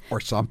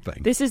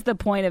something. This is the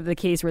point of the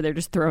case where they're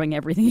just throwing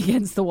everything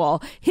against the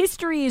wall.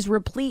 History is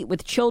replete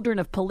with children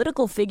of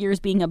political figures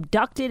being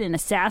abducted and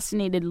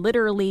assassinated,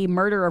 literally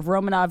murder of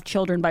Romanov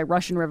children by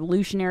Russian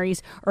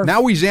revolutionaries. Or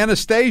now he's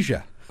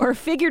Anastasia. Or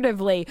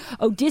figuratively,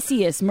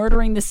 Odysseus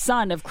murdering the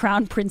son of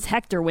Crown Prince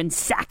Hector when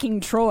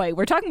sacking Troy.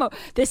 We're talking about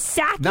the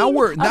sacking Now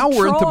we're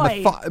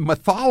Troy. into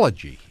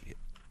mythology.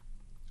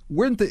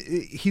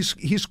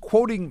 He's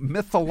quoting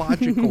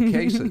mythological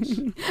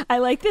cases. I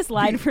like this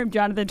line from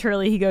Jonathan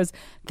Turley. He goes,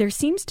 "There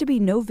seems to be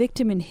no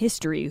victim in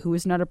history who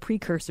is not a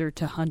precursor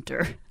to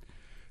Hunter."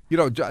 You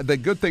know, the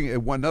good thing,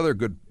 one other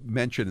good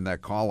mention in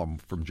that column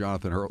from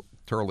Jonathan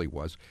Turley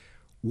was,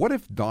 what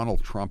if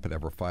Donald Trump had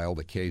ever filed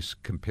a case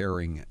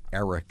comparing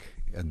Eric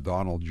and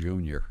Donald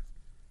Jr.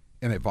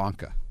 and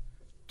Ivanka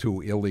to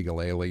illegal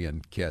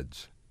alien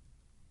kids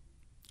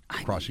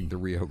crossing the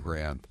Rio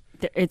Grande?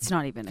 It's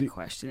not even a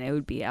question. It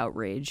would be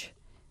outrage.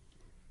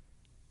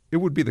 It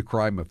would be the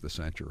crime of the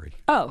century.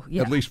 Oh,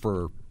 yeah. At least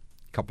for a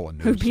couple of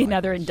news It would be cycles.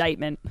 another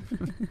indictment.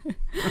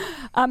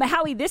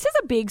 Howie, this is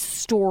a big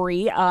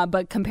story,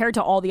 but compared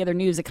to all the other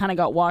news, it kind of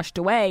got washed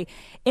away.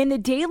 In the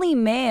Daily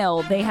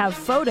Mail, they have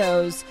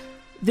photos.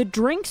 The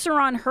drinks are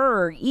on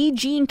her. E.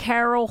 Jean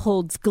Carroll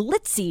holds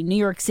glitzy New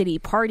York City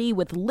party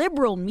with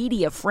liberal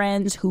media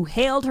friends who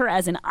hailed her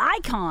as an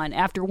icon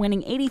after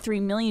winning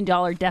 $83 million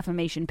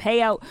defamation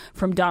payout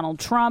from Donald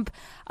Trump.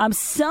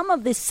 Some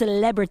of the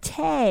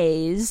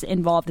celebrities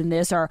involved in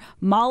this are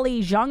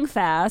Molly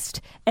Jong-Fast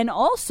and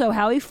also,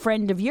 Howie,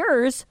 friend of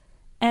yours,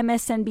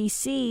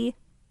 MSNBC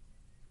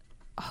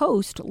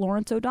host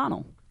Lawrence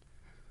O'Donnell.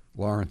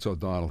 Lawrence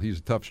O'Donnell. He's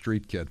a tough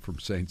street kid from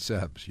St.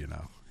 Seb's,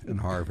 in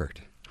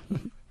Harvard.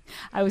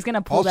 I was going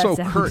to pull that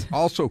sound.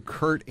 Also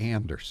Kurt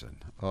Anderson.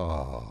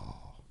 Oh.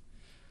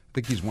 I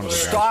think he's one of the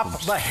guys.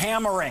 Stop the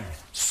hammering.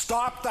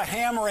 Stop the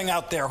hammering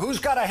out there. Who's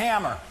got a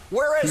hammer?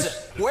 Where is it?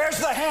 Where's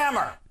the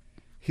hammer?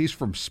 He's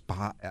from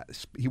Spy.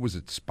 He was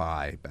at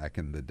Spy back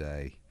in the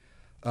day.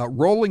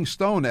 Rolling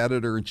Stone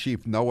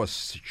editor-in-chief Noah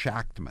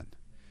Shachtman.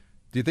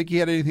 Do you think he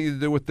had anything to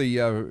do with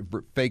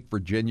the fake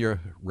Virginia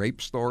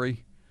rape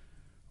story?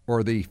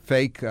 Or the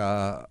fake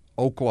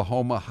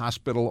Oklahoma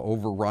hospital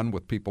overrun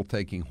with people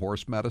taking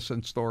horse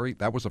medicine story?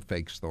 That was a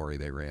fake story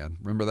they ran.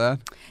 Remember that?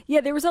 Yeah,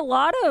 there was a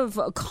lot of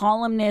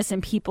columnists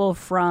and people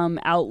from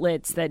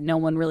outlets that no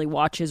one really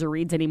watches or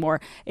reads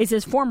anymore. It's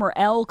this former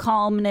Elle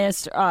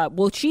columnist.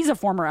 She's a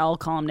former Elle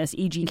columnist,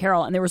 E. Jean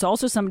Carroll. And there was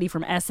also somebody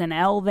from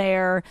SNL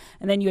there.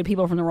 And then you had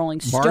people from the Rolling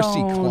Stone.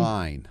 Marcy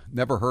Klein.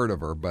 Never heard of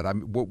her, but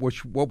what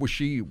was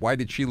she? Why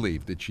did she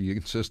leave? Did she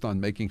insist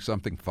on making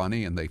something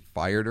funny and they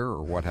fired her,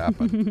 or what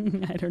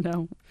happened? I don't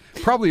know.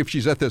 Probably if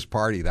she's at this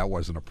party, that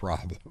wasn't a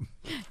problem.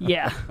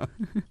 Yeah.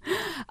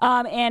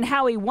 And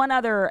Howie, one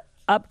other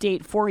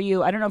update for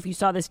you. I don't know if you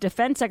saw this.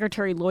 Defense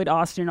Secretary Lloyd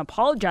Austin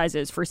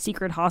apologizes for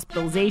secret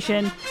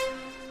hospitalization,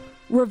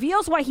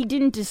 reveals why he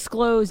didn't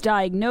disclose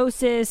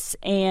diagnosis,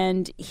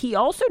 and he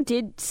also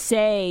did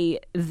say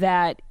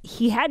that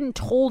he hadn't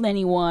told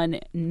anyone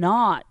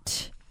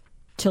not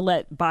to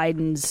let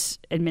Biden's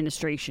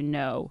administration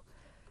know.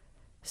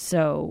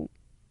 So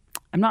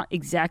I'm not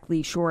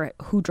exactly sure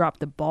who dropped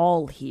the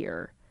ball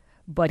here.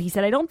 But he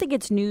said, I don't think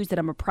it's news that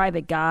I'm a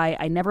private guy.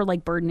 I never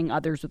like burdening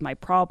others with my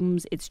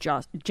problems. It's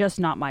just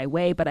not my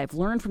way. But I've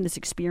learned from this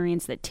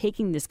experience that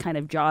taking this kind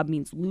of job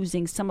means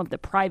losing some of the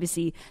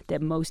privacy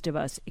that most of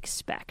us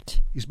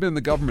expect. He's been in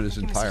the government his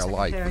entire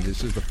life, and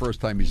this is the first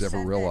time he's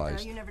ever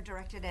realized. You never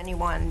directed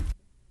anyone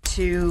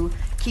to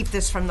keep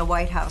this from the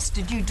White House.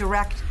 Did you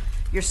direct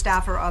your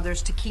staff or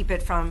others to keep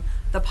it from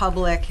the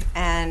public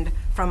and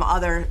from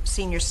other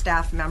senior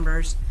staff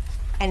members?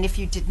 And if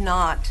you did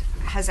not,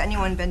 has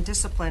anyone been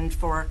disciplined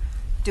for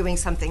doing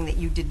something that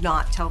you did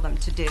not tell them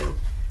to do?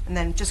 And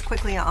then just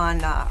quickly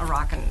on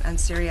Iraq and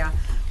Syria,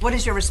 what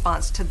is your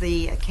response to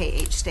the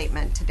KH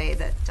statement today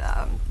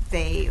that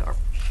they are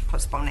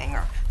postponing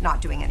or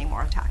not doing any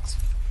more attacks?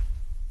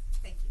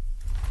 Thank you.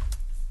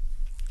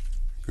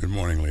 Good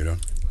morning, Lita.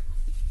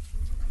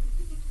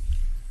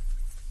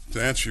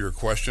 To answer your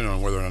question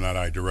on whether or not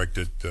I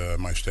directed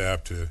my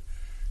staff to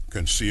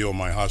conceal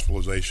my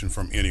hospitalization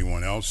from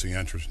anyone else, the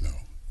answer is no.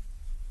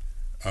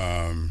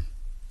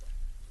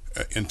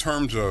 In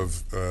terms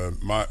of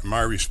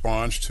my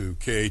response to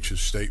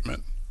KH's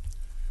statement,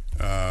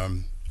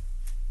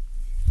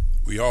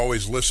 we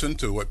always listen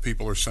to what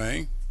people are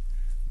saying,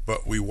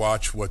 but we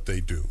watch what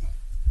they do.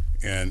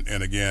 And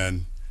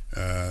again,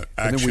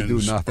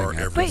 actions are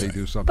everything. They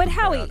do something but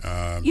Howie,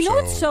 bad. you know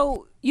what's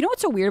so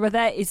weird about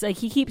that is, like,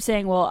 he keeps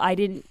saying, well, I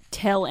didn't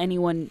tell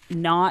anyone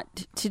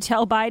not to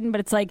tell Biden,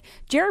 but it's like,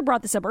 Jared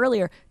brought this up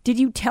earlier. Did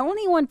you tell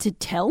anyone to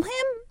tell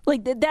him?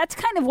 Like, that's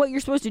kind of what you're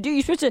supposed to do.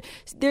 You're supposed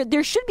to,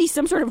 there should be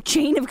some sort of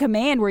chain of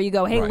command where you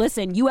go, hey, right.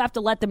 Listen, you have to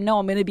let them know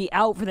I'm going to be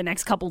out for the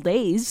next couple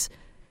days.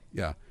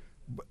 Yeah.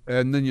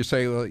 And then you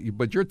say,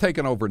 but you're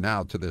taking over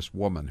now to this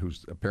woman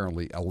who's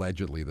apparently,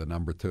 allegedly, the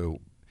number 2.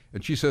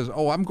 And she says,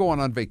 oh, I'm going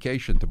on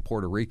vacation to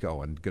Puerto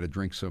Rico and going to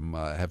drink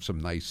have some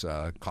nice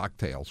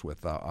cocktails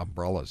with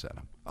umbrellas in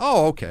them.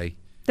 Oh, okay.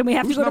 Then we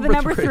have to go to the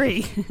number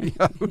 3.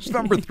 Yeah, who's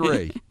number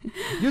 3?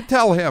 You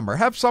tell him, or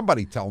have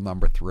somebody tell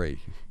number 3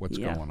 what's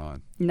going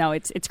on. No,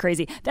 it's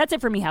crazy. That's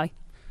it for me, Howie.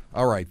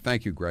 All right.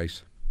 Thank you,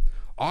 Grace.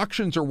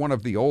 Auctions are one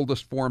of the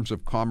oldest forms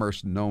of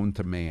commerce known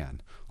to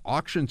man.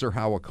 Auctions are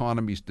how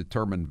economies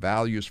determine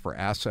values for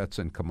assets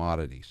and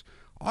commodities.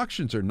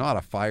 Auctions are not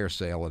a fire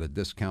sale at a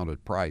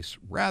discounted price.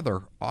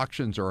 Rather,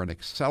 auctions are an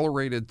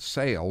accelerated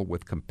sale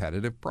with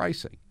competitive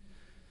pricing.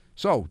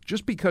 So,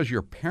 just because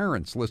your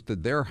parents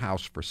listed their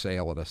house for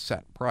sale at a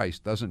set price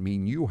doesn't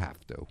mean you have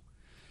to.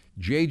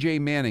 J.J.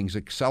 Manning's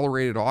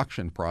accelerated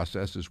auction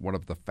process is one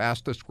of the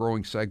fastest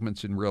growing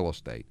segments in real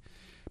estate.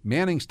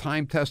 Manning's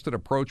time-tested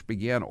approach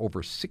began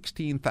over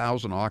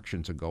 16,000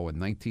 auctions ago in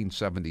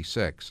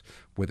 1976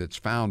 with its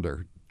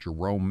founder,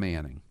 Jerome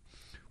Manning.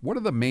 What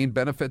are the main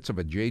benefits of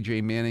a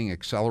J.J. Manning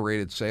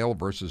accelerated sale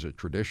versus a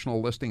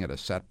traditional listing at a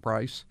set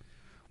price?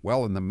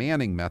 Well, in the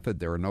Manning method,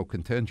 there are no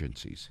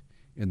contingencies.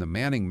 In the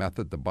Manning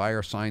method, the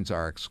buyer signs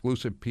our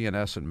exclusive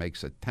P&S and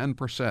makes a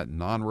 10%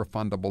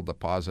 non-refundable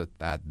deposit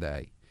that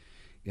day.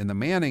 In the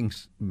Manning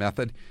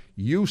method,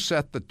 you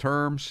set the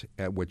terms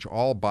at which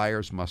all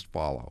buyers must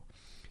follow.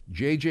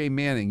 J.J.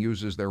 Manning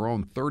uses their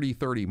own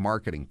 30-30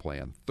 marketing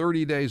plan,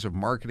 30 days of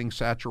marketing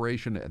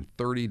saturation and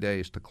 30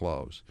 days to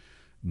close.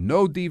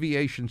 No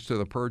deviations to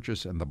the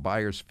purchase, and the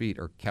buyer's feet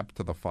are kept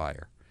to the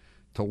fire.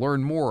 To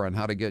learn more on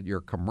how to get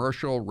your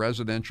commercial,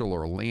 residential,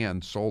 or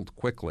land sold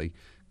quickly,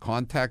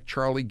 contact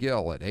Charlie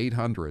Gill at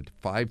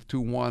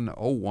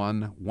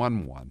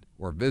 800-521-0111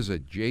 or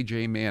visit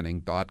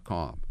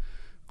jjmanning.com.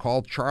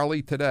 Call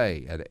Charlie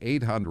today at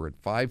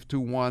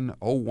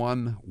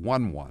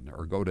 800-521-0111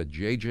 or go to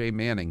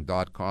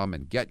jjmanning.com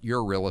and get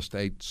your real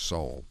estate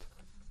sold.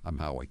 I'm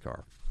Howie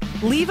Carr.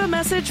 Leave a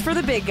message for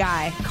the big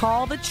guy.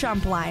 Call the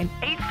Chump line.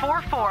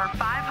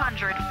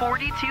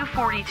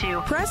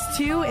 844-500-4242. Press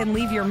 2 and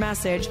leave your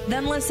message.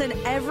 Then listen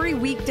every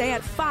weekday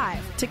at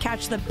 5 to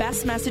catch the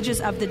best messages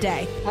of the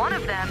day. One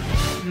of them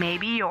may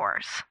be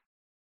yours.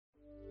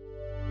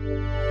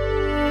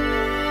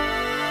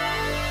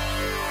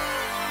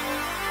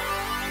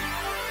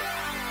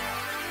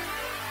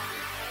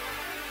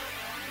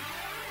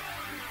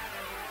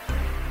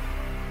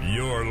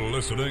 You're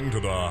listening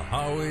to the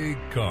Howie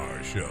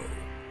Carr Show.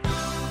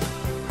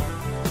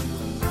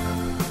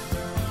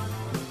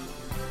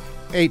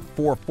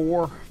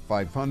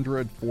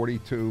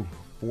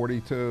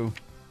 844-500-4242.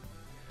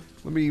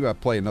 Let me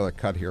play another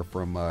cut here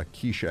from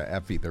Keisha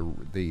Effie,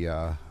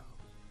 the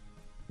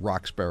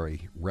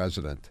Roxbury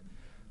resident,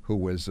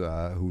 who's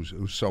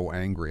so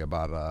angry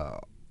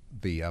about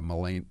the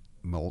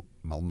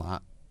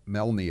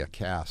Melnia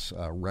Cass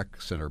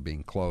Rec Center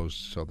being closed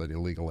so that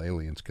illegal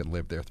aliens can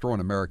live there,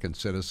 throwing American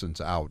citizens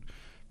out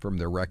from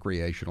their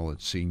recreational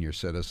and senior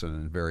citizen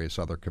and various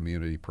other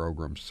community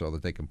programs so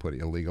that they can put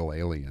illegal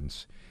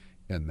aliens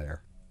in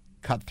there.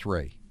 Cut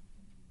 3.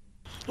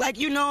 Like,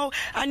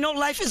 I know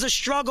life is a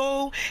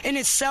struggle in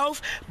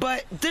itself,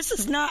 but this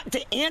is not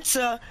the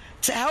answer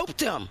to help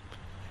them.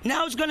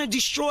 Now it's going to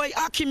destroy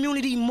our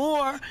community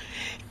more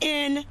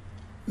and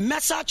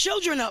mess our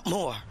children up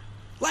more.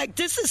 Like,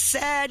 this is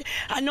sad.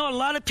 I know a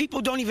lot of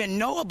people don't even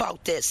know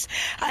about this.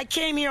 I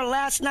came here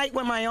last night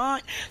with my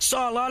aunt,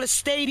 saw a lot of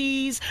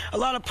stadies, a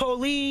lot of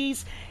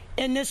police,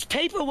 and this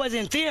paper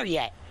wasn't there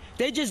yet.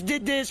 They just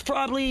did this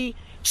probably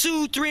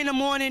 2, 3 in the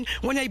morning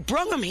when they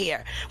brung them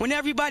here. When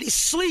everybody's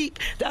asleep,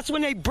 that's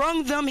when they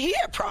brung them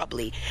here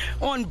probably.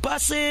 On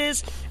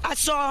buses, I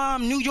saw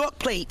New York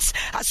plates.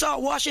 I saw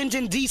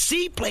Washington,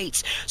 D.C.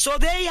 plates. So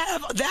they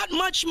have that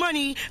much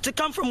money to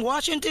come from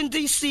Washington,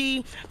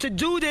 D.C. to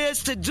do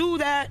this, to do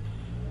that.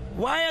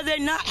 Why are they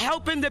not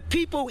helping the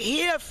people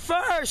here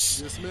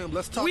first? Yes, ma'am.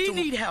 Let's talk We to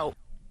need help.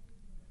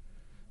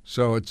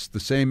 So it's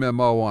the same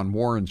MO on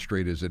Warren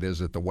Street as it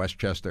is at the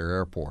Westchester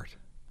Airport.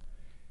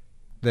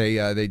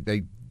 They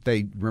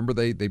remember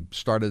they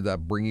started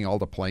bringing all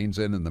the planes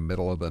in the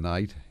middle of the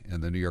night,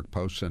 and the New York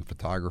Post sent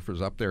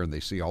photographers up there, and they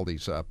see all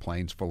these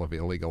planes full of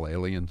illegal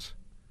aliens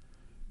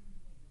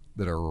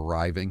that are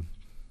arriving.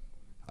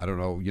 I don't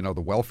know. The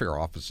welfare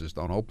offices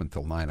don't open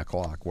till 9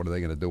 o'clock. What are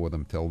they going to do with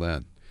them till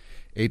then?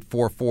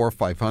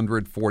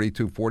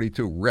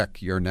 844-500-4242.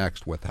 Rick, you're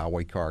next with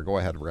Howie Carr. Go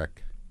ahead,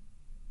 Rick.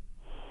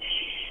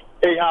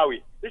 Hey,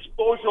 Howie. This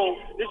bozo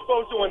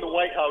in the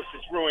White House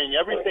is ruining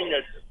everything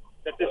that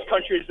this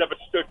country has ever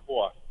stood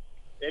for.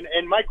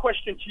 And my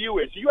question to you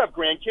is, you have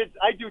grandkids.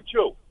 I do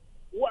too.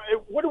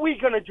 What are we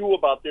going to do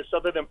about this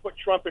other than put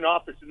Trump in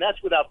office? And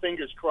that's with our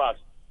fingers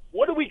crossed.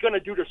 What are we going to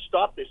do to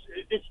stop this?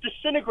 It's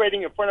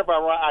disintegrating in front of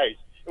our eyes,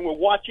 and we're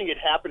watching it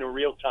happen in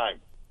real time.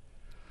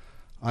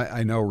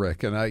 I know,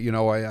 Rick, and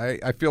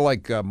I feel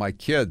like my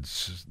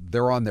kids,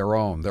 they're on their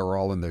own. They're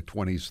all in their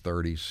 20s,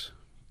 30s,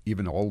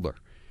 even older.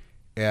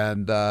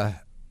 And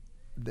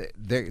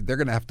they're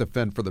going to have to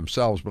fend for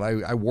themselves. But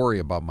I worry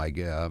about my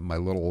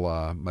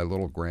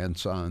little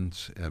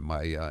grandsons and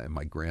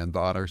my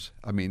granddaughters.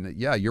 I mean,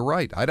 yeah, you're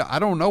right. I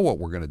don't know what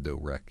we're going to do,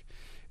 Rick.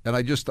 And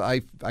I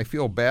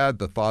feel bad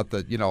the thought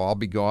that, you know, I'll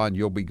be gone,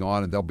 you'll be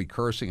gone, and they'll be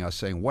cursing us,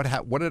 saying why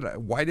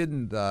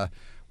didn't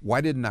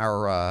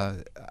our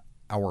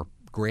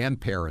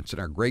grandparents and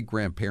our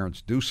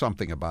great-grandparents do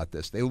something about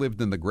this? They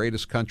lived in the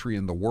greatest country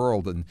in the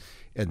world, and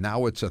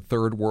now it's a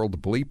third world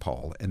bleep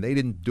hole, and they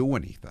didn't do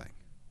anything.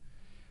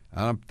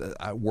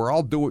 We're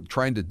all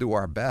trying to do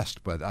our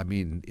best, but I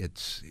mean,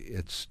 it's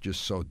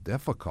just so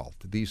difficult.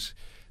 The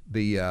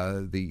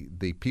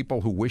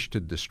people who wish to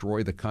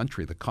destroy the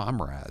country, the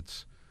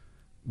comrades,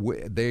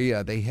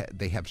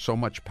 they have so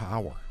much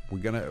power.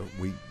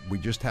 We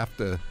just have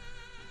to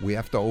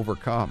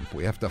overcome.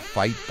 We have to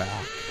fight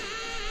back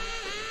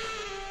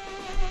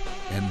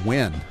and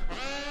win.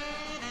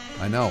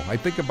 I know. I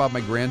think about my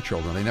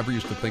grandchildren. I never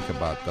used to think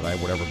about that I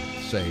would ever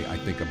say I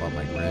think about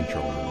my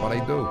grandchildren, but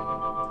I do.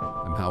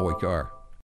 I'm Howie Carr.